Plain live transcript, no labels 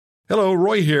Hello,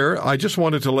 Roy here. I just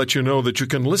wanted to let you know that you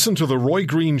can listen to The Roy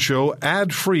Green Show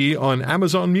ad-free on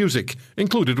Amazon Music,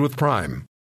 included with Prime.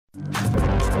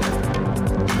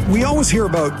 We always hear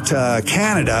about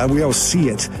Canada. We always see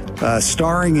it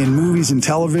starring in movies and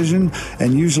television,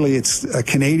 and usually it's a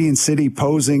Canadian city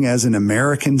posing as an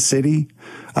American city.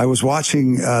 I was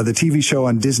watching the TV show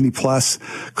on Disney Plus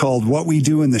called What We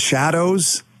Do in the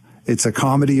Shadows. It's a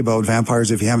comedy about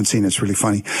vampires. If you haven't seen it, it's really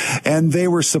funny. And they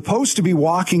were supposed to be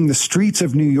walking the streets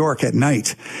of New York at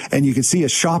night, and you could see a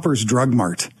Shoppers Drug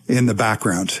Mart in the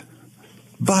background.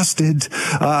 Busted.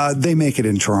 They make it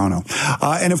in Toronto.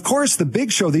 And of course, the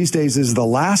big show these days is The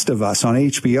Last of Us on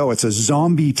HBO. It's a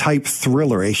zombie type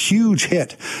thriller, a huge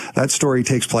hit. That story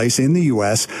takes place in the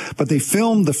U.S., but they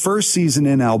filmed the first season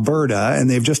in Alberta,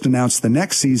 and they've just announced the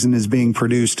next season is being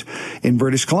produced in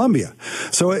British Columbia.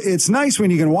 So it's nice when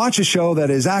you can watch a show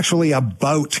that is actually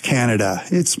about Canada.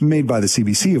 It's made by the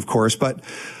CBC, of course, but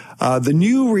the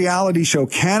new reality show,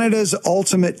 Canada's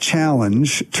Ultimate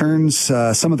Challenge, turns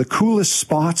some of the coolest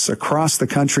spots across the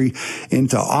country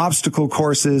into obstacle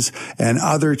courses and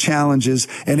other challenges,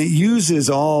 and it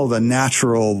uses all the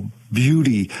natural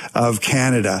beauty of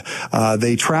Canada.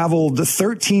 They traveled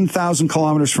 13,000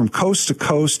 kilometers from coast to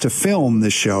coast to film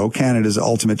this show, Canada's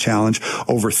Ultimate Challenge,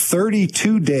 over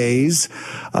 32 days,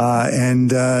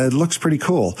 and it looks pretty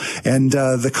cool. And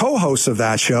the co-hosts of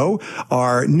that show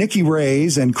are Nikki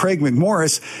Reyes and Craig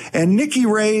McMorris, and Nikki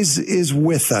Reyes is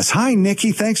with us. Hi,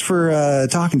 Nikki. Thanks for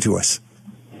talking to us.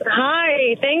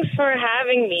 Hi, thanks for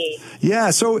having me.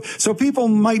 Yeah, so people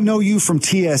might know you from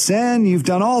TSN. You've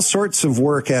done all sorts of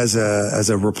work as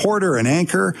a reporter, an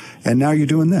anchor, and now you're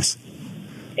doing this.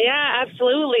 Yeah,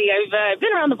 absolutely. I've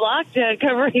been around the block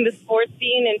covering the sports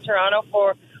scene in Toronto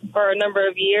for a number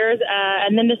of years,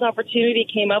 and then this opportunity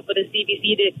came up with the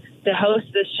CBC to host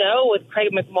this show with Craig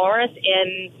McMorris,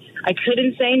 and I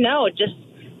couldn't say no. Just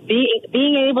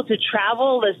being able to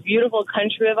travel this beautiful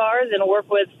country of ours and work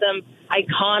with some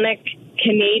iconic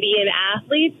Canadian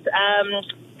athletes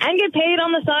and get paid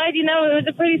on the side, it was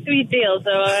a pretty sweet deal.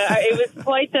 So it was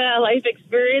quite a life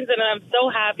experience, and I'm so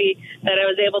happy that I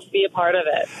was able to be a part of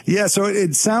it. Yeah, so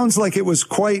it sounds like it was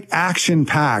quite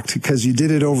action-packed because you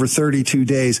did it over 32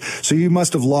 days. So you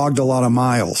must have logged a lot of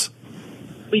miles.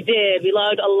 We did. We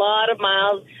logged a lot of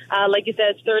miles. Like you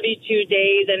said, it's 32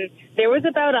 days, and there was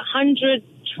about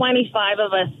 125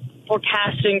 of us for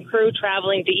cast and crew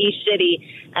traveling to each city.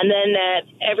 And then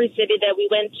every city that we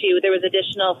went to, there was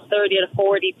additional 30 to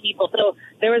 40 people. So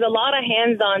there was a lot of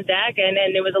hands on deck, and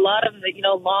there was a lot of,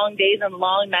 long days and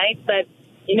long nights. But,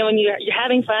 when you're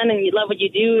having fun and you love what you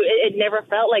do, it never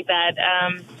felt like that.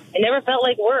 It never felt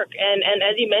like work. And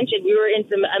as you mentioned, we were in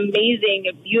some amazing,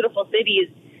 beautiful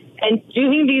cities and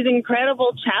doing these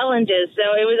incredible challenges.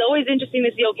 So it was always interesting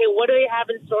to see, okay, what do they have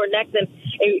in store next? And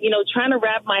trying to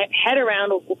wrap my head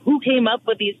around who came up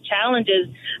with these challenges.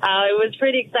 It was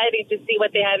pretty exciting to see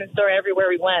what they had in store everywhere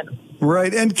we went.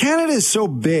 Right. And Canada is so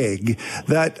big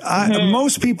that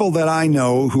most people that I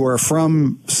know who are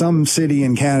from some city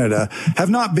in Canada have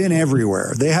not been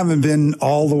everywhere. They haven't been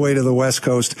all the way to the West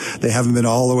Coast. They haven't been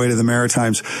all the way to the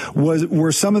Maritimes.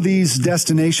 Were some of these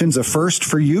destinations a first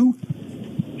for you?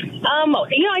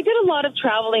 I did a lot of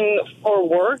traveling for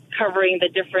work, covering the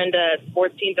different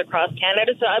sports teams across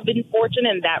Canada. So I've been fortunate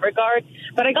in that regard.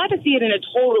 But I got to see it in a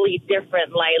totally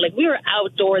different light. Like, we were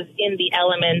outdoors in the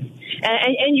elements.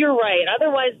 And you're right.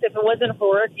 Otherwise, if it wasn't for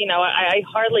work, I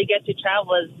hardly get to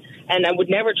travel and I would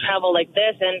never travel like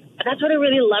this. And that's what I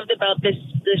really loved about this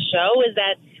show is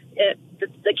that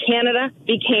the Canada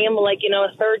became like,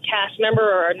 a third cast member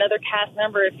or another cast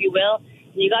member, if you will.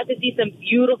 You got to see some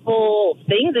beautiful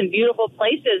things and beautiful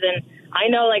places. And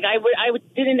I know, I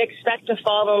didn't expect to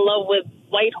fall in love with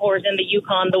Whitehorse and the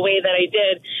Yukon the way that I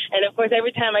did. And, of course,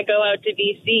 every time I go out to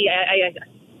BC, I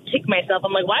kick myself.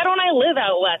 I'm like, why don't I live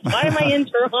out west? Why am I in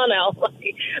Toronto? But,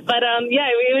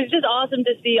 it was just awesome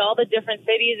to see all the different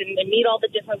cities and meet all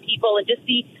the different people and just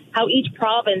see how each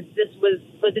province was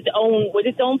its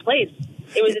own place.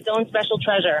 It was its own special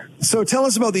treasure. So tell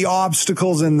us about the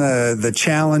obstacles and the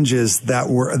challenges that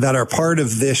are part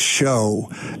of this show,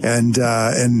 and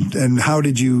how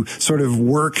did you sort of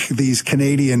work these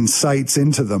Canadian sites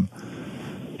into them?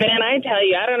 Man, I tell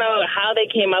you, I don't know how they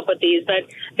came up with these, but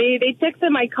they took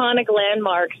some iconic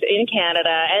landmarks in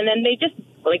Canada, and then they just,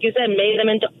 like you said, made them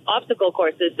into obstacle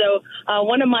courses. So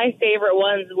one of my favorite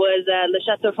ones was Le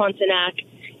Chateau Frontenac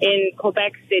in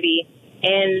Quebec City.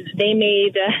 And they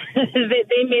made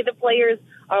the players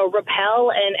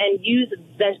rappel and use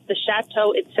the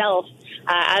chateau itself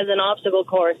as an obstacle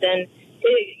course. And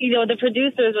the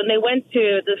producers, when they went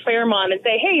to the Fairmont and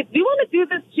say, hey, do you want to do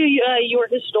this to your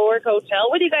historic hotel?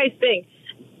 What do you guys think?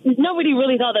 Nobody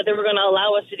really thought that they were going to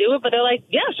allow us to do it, but they're like,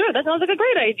 yeah, sure, that sounds like a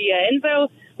great idea. And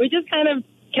so we just kind of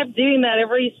kept doing that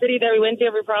every city that we went to,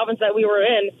 every province that we were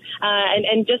in,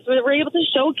 and just were able to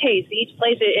showcase each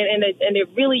place in a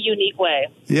really unique way.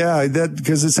 Yeah,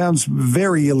 because it sounds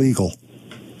very illegal.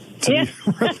 Yeah, it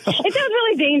sounds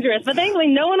really dangerous, but thankfully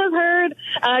no one was hurt.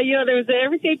 There was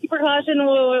every safety precaution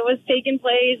was taking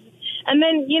place. And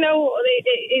then,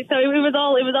 so it was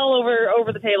all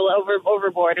over the table,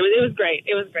 overboard. It was great.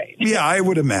 It was great. Yeah, I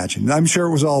would imagine. I'm sure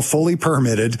it was all fully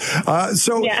permitted.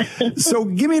 So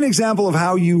give me an example of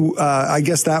how you, I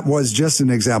guess that was just an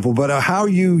example, but how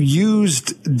you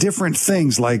used different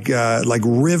things like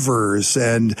rivers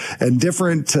and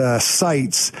different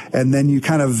sites, and then you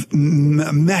kind of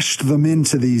meshed them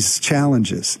into these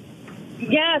challenges.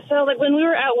 Yeah, so like when we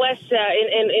were out west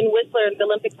in Whistler, in the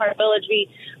Olympic Park Village,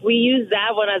 we used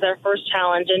that one as our first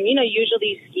challenge. And, usually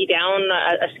you ski down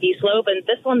a ski slope, and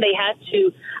this one they had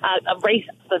to race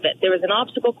up of it. There was an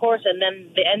obstacle course, and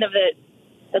then the end of it,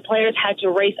 the players had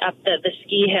to race up the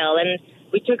ski hill. And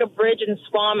we took a bridge in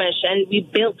Squamish, and we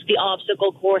built the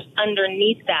obstacle course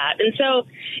underneath that. And so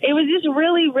it was just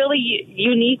really, really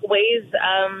unique ways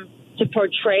to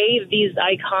portray these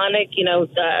iconic,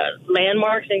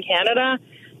 landmarks in Canada.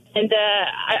 And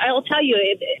I'll tell you,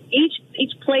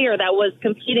 each player that was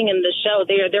competing in the show,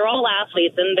 they're all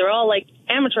athletes, and they're all like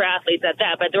amateur athletes at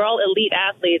that, but they're all elite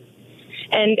athletes.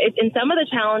 And some of the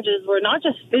challenges were not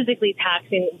just physically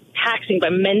taxing,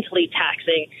 but mentally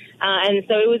taxing. And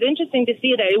so it was interesting to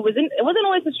see that it wasn't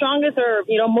always the strongest or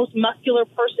most muscular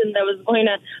person that was going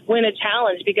to win a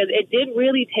challenge, because it did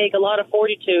really take a lot of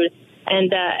fortitude.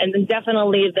 And then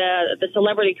definitely the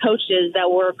celebrity coaches that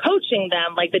were coaching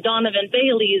them, like the Donovan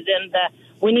Baileys and the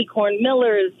Winnie Corn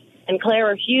Millers and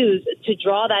Clara Hughes, to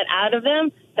draw that out of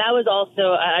them, that was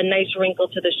also a nice wrinkle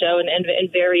to the show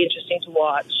and very interesting to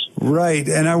watch. Right.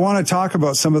 And I want to talk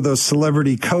about some of those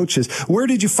celebrity coaches. Where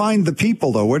did you find the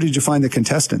people, though? Where did you find the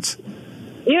contestants?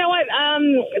 You know what?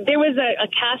 There was a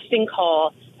casting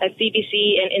call that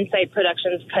CBC and Insight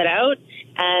Productions put out.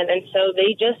 And so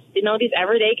they just, these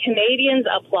everyday Canadians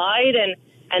applied,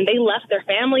 and they left their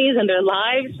families and their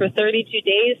lives for 32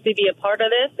 days to be a part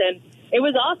of this. And it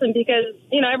was awesome because,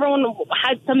 everyone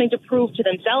had something to prove to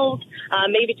themselves,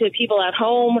 maybe to people at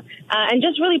home, and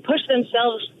just really push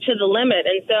themselves to the limit.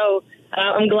 And so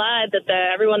I'm glad that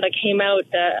everyone that came out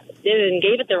did and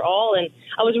gave it their all. And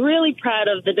I was really proud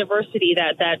of the diversity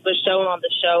that was shown on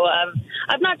the show.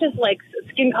 Of not just like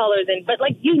skin colors, but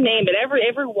like you name it,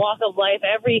 every walk of life,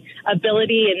 every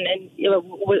ability, and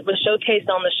was showcased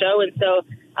on the show. And so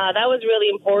that was really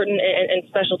important and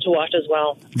special to watch as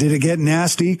well. Did it get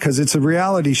nasty? Because it's a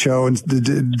reality show. And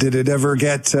did it ever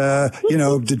get,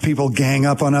 did people gang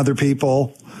up on other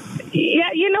people?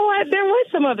 Yeah, you know what? There was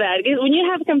some of that. When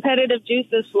you have competitive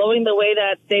juices flowing the way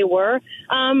that they were,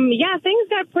 things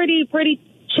got pretty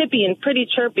chippy and pretty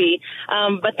chirpy.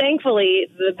 But thankfully,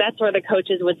 that's where the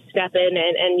coaches would step in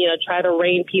and try to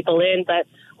rein people in. But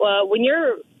when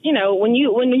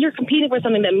you're competing for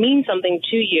something that means something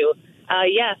to you,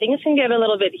 things can get a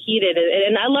little bit heated.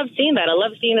 And I love seeing that. I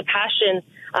love seeing the passion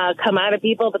come out of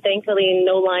people. But thankfully,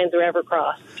 no lines were ever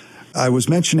crossed. I was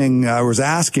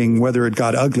asking whether it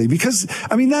got ugly, because,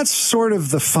 that's sort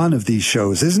of the fun of these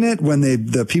shows, isn't it? When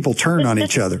the people turn on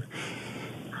each other.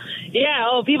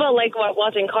 Yeah, people like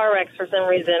watching car wrecks for some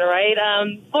reason, right?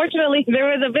 Fortunately, there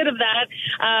was a bit of that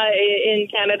in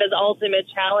Canada's Ultimate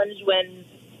Challenge when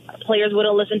players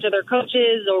wouldn't listen to their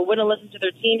coaches or wouldn't listen to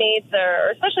their teammates,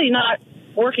 or especially not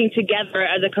working together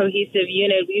as a cohesive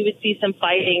unit. We would see some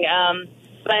fighting.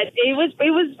 But it was.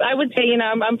 I would say,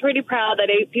 I'm pretty proud that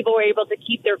people were able to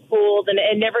keep their cool, and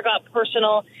it never got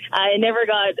personal. It never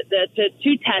got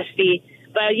too testy.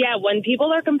 But yeah, when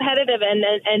people are competitive and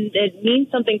it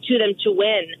means something to them to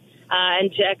win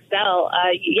and to excel,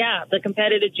 the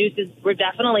competitive juices were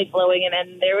definitely flowing,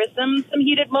 and there was some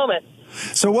heated moments.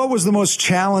 So, what was the most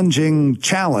challenging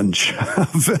challenge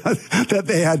that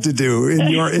they had to do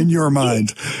in your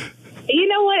mind? You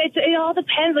know what? It all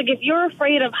depends. Like if you're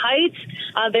afraid of heights,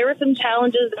 there were some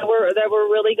challenges that were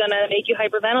really going to make you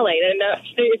hyperventilate. And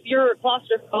if you're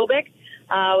claustrophobic,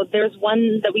 there's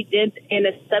one that we did in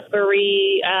a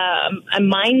Sudbury, a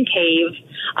mine cave.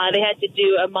 They had to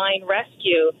do a mine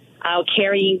rescue,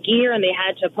 carrying gear, and they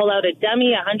had to pull out a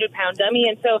dummy, 100-pound dummy.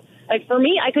 And so, like for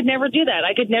me, I could never do that.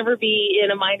 I could never be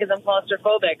in a mine because I'm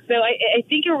claustrophobic. So I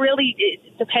think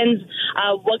it depends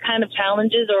what kind of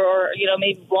challenges or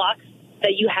maybe blocks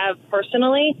that you have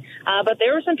personally. But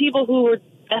there were some people who were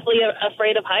deathly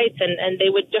afraid of heights, and they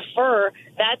would defer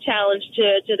that challenge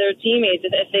to their teammates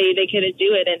if they couldn't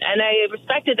do it. And I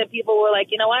respected that people were like,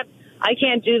 you know what, I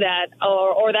can't do that,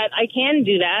 or that I can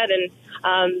do that.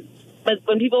 And but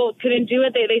when people couldn't do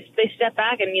it, they step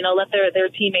back and, you know, let their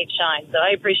teammates shine. So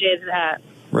I appreciated that.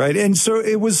 Right. And so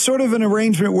it was sort of an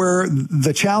arrangement where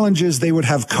the challenges, they would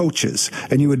have coaches,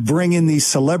 and you would bring in these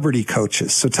celebrity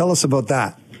coaches. So tell us about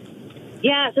that.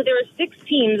 Yeah, so there were 6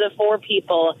 teams of 4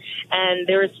 people, and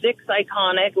there were 6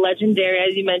 iconic, legendary,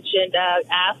 as you mentioned,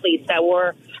 athletes that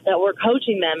were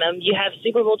coaching them. You have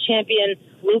Super Bowl champion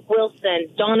Luke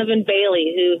Wilson, Donovan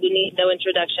Bailey, who needs no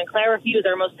introduction, Clara Hughes,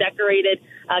 our most decorated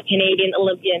Canadian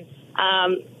Olympian,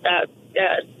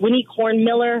 Winnie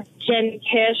Corn-Miller, Jen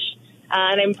Kish,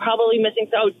 and I'm probably missing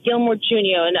Gilmore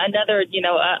Jr., and another, you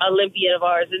know, Olympian of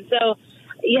ours. And so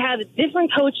you have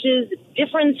different coaches,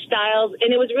 different styles,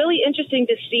 and it was really interesting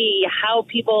to see how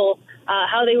people,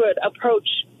 how they would approach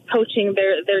coaching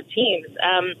their teams.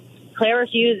 Clara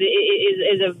Hughes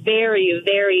is a very,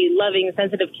 very loving,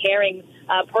 sensitive, caring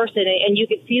person, and you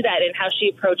could see that in how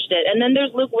she approached it. And then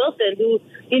there's Luke Wilson, who,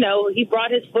 you know, he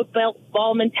brought his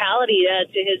football mentality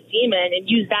to his team and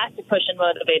used that to push and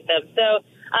motivate them. So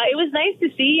it was nice to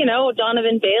see, you know,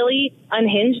 Donovan Bailey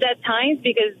unhinged at times,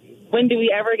 because when do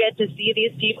we ever get to see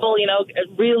these people, you know,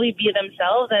 really be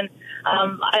themselves? And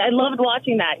I loved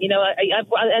watching that. You know,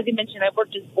 as you mentioned, I've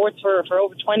worked in sports for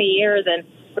over 20 years, and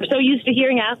we're so used to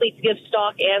hearing athletes give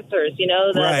stock answers, you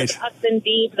know, the cuts and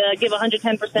deep, the give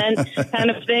 110% kind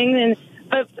of thing.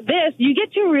 But this, you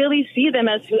get to really see them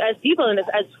as people and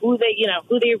as who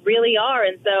they really are.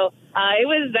 And so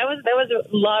that was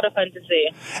a lot of fun to see.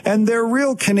 And they're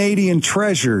real Canadian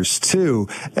treasures too.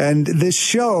 And this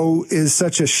show is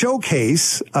such a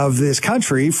showcase of this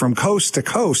country from coast to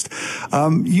coast.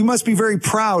 You must be very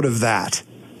proud of that.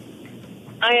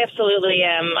 I absolutely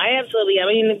am. I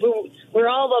mean, we're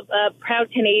all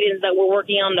proud Canadians that we're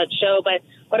working on that show. But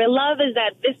what I love is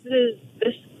that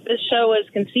this show is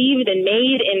conceived and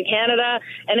made in Canada,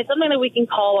 and it's something that we can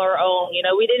call our own. You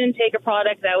know, we didn't take a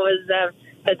product that was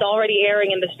that's already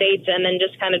airing in the States and then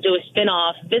just kind of do a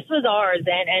spin-off. This was ours,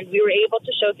 and we were able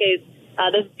to showcase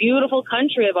this beautiful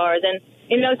country of ours. And,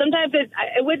 you know, sometimes it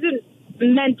wasn't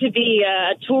meant to be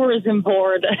a tourism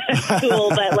board tool,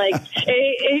 but like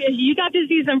you got to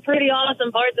see some pretty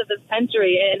awesome parts of this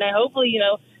country, and hopefully, you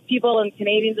know, people and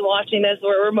Canadians watching this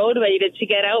were motivated to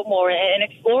get out more and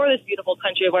explore this beautiful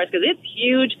country of ours, because it's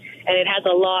huge and it has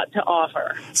a lot to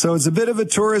offer. So it's a bit of a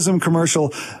tourism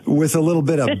commercial with a little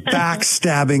bit of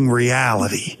backstabbing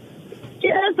reality.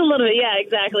 Yeah, it's a little bit. Yeah,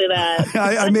 exactly that.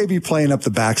 I may be playing up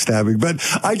the backstabbing, but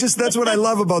that's what I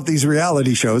love about these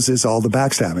reality shows, is all the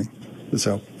backstabbing.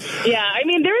 So, yeah, I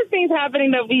mean, there's things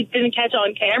happening that we didn't catch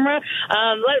on camera.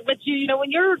 But you know,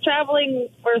 when you're traveling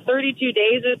for 32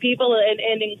 days with people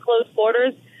and in close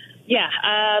quarters,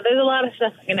 there's a lot of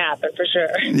stuff that can happen for sure.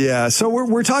 Yeah. So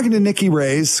we're talking to Nikki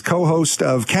Reyes, co-host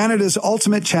of Canada's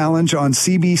Ultimate Challenge on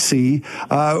CBC.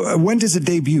 When does it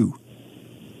debut?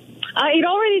 It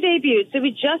already debuted, so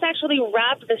we just actually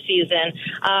wrapped the season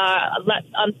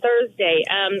on Thursday.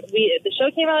 The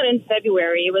show came out in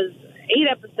February. It was 8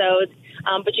 episodes.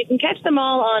 But you can catch them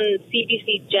all on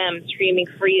CBC Gem, streaming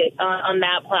free on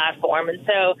that platform. And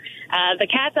so the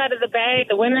cat's out of the bag.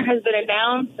 The winner has been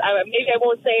announced. Maybe I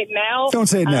won't say it now. Don't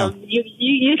say it now.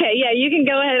 You can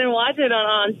go ahead and watch it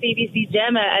on CBC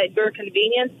Gem at your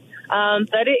convenience.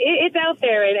 But it's out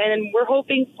there, and we're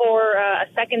hoping for a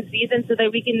second season so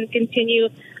that we can continue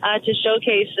to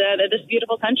showcase this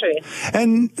beautiful country.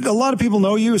 And a lot of people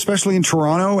know you, especially in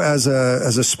Toronto, as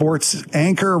a sports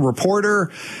anchor,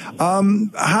 reporter.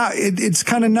 It's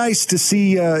kind of nice to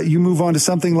see you move on to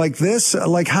something like this.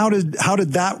 Like, how did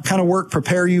that kind of work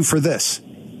prepare you for this?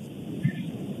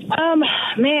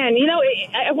 Man, you know,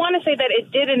 I want to say that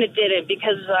it did and it didn't,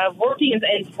 because working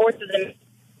in sports is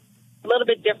a little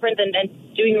bit different than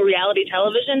doing reality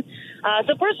television.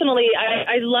 So personally,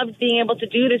 I loved being able to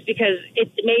do this because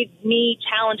it made me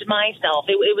challenge myself.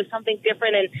 It was something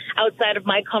different and outside of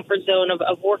my comfort zone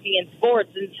of working in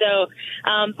sports. And so,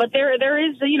 but there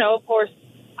is, you know, of course,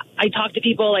 I talk to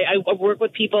people, I work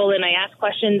with people, and I ask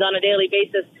questions on a daily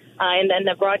basis in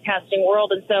the broadcasting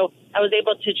world. And so I was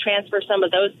able to transfer some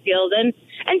of those skills and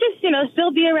just, you know,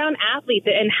 still be around athletes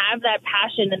and have that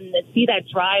passion and see that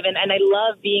drive. And I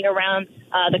love being around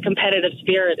the competitive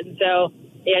spirit. And so,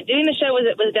 yeah, doing the show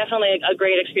was definitely a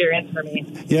great experience for me.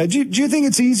 Yeah. Do you think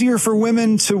it's easier for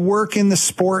women to work in the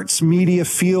sports media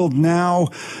field now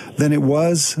than it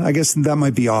was? I guess that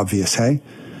might be obvious, hey?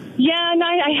 Yeah, and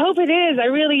I hope it is. I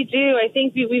really do. I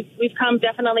think we've come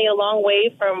definitely a long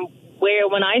way from where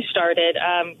when I started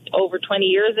over 20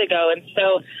 years ago. And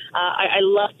so I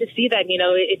love to see that.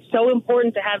 It's so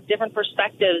important to have different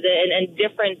perspectives and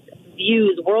different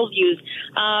views, worldviews,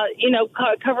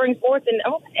 covering sports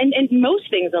and most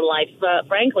things in life,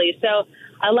 frankly. So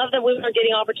I love that women are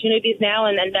getting opportunities now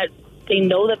and that they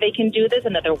know that they can do this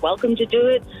and that they're welcome to do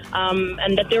it,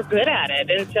 and that they're good at it.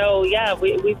 And so, yeah,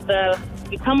 we've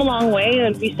come a long way,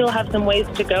 and we still have some ways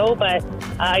to go, but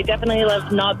I definitely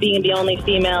love not being the only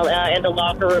female in the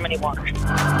locker room anymore.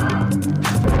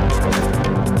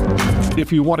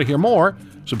 If you want to hear more,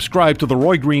 subscribe to The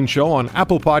Roy Green Show on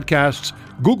Apple Podcasts,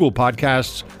 Google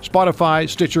Podcasts, Spotify,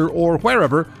 Stitcher, or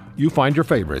wherever you find your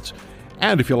favorites.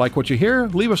 And if you like what you hear,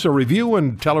 leave us a review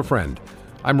and tell a friend.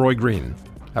 I'm Roy Green.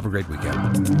 Have a great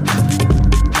weekend.